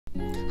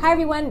Hi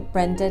everyone,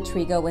 Brenda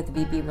Trigo with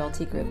VB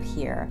Realty Group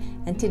here,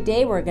 and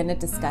today we're going to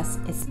discuss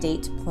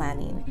estate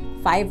planning,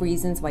 5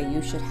 reasons why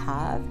you should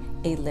have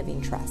a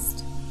living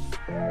trust.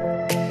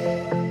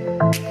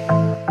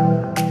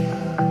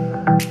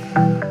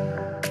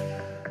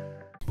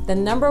 The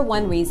number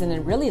one reason,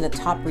 and really the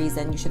top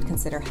reason you should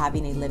consider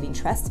having a living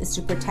trust, is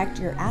to protect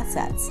your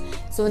assets.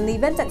 So in the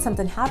event that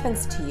something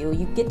happens to you,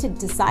 you get to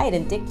decide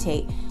and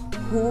dictate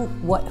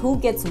who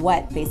gets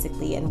what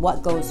basically and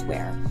what goes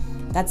where.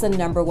 That's the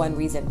number one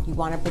reason you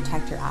want to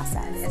protect your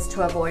assets, is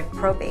to avoid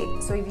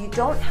probate. So if you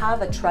don't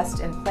have a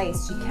trust in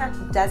place, you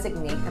can't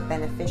designate a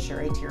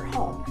beneficiary to your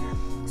home.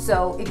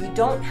 So if you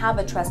don't have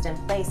a trust in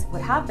place,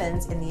 what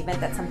happens in the event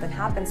that something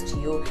happens to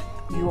you,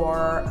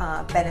 your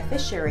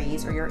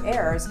beneficiaries or your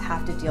heirs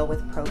have to deal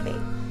with probate.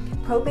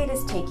 Probate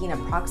is taking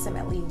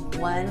approximately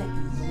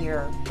 1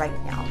 year right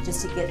now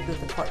just to get through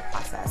the court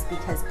process,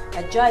 because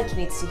a judge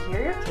needs to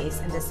hear your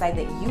case and decide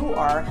that you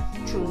are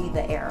truly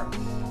the heir.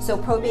 So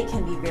probate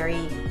can be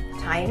very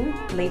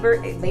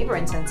labor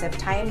intensive,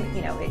 time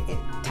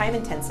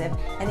intensive,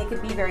 and it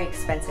could be very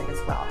expensive as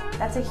well.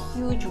 That's a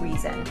huge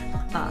reason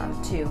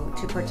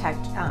to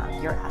protect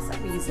your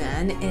asset.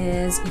 Reason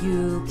is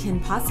you can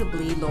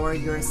possibly lower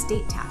your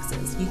estate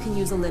taxes. You can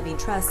use a living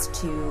trust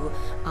to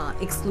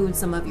exclude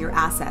some of your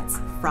assets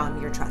from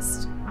your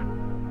trust.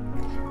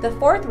 The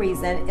fourth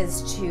reason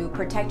is to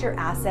protect your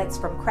assets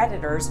from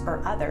creditors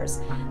or others.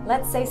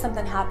 Let's say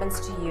something happens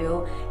to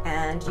you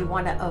and you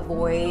want to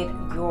avoid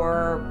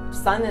your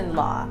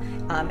son-in-law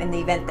in the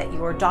event that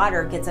your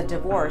daughter gets a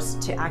divorce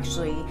to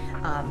actually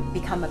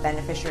become a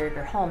beneficiary of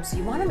your home. So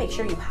you want to make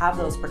sure you have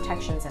those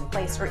protections in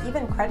place, or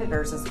even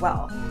creditors as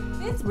well.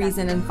 Fifth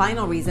reason and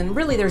final reason,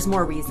 really there's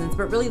more reasons,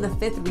 but really the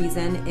fifth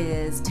reason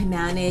is to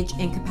manage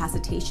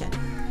incapacitation.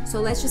 So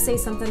let's just say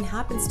something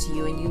happens to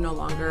you and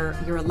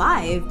you're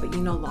alive, but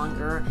you no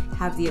longer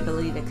have the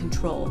ability to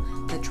control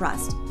the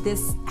trust.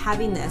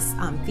 Having this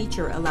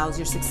feature allows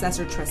your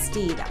successor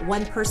trustee, that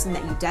one person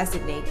that you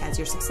designate as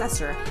your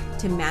successor,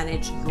 to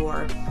manage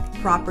your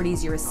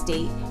properties, your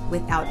estate,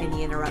 without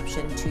any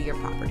interruption to your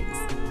properties.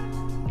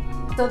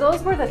 So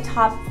those were the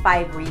top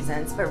 5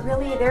 reasons, but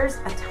really there's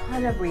a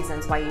ton of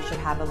reasons why you should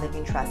have a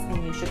living trust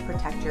and you should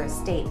protect your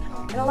estate.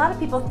 And a lot of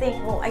people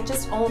think, well, I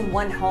just own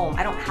one home,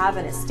 I don't have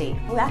an estate.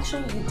 Well,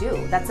 actually you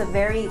do. That's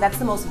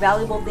the most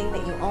valuable thing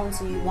that you own,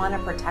 so you want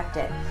to protect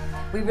it.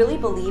 We really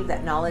believe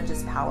that knowledge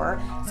is power,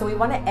 so we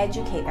want to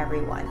educate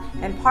everyone.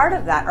 And part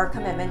of that, our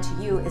commitment to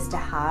you, is to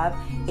have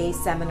a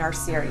seminar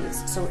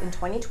series. So in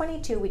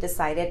 2022, we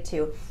decided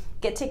to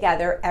get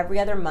together every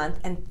other month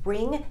and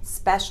bring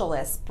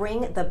specialists,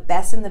 bring the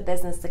best in the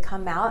business to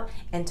come out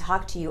and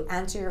talk to you,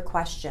 answer your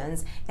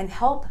questions, and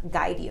help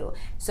guide you.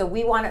 So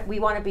we want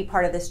to be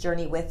part of this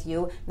journey with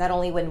you, not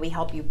only when we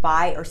help you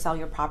buy or sell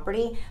your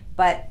property,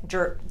 but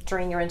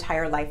during your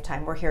entire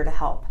lifetime. We're here to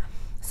help.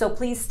 So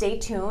please stay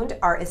tuned.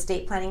 Our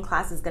estate planning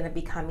class is going to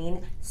be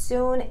coming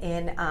soon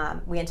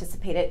we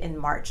anticipate it in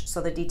March.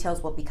 So the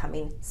details will be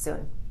coming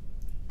soon.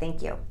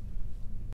 Thank you.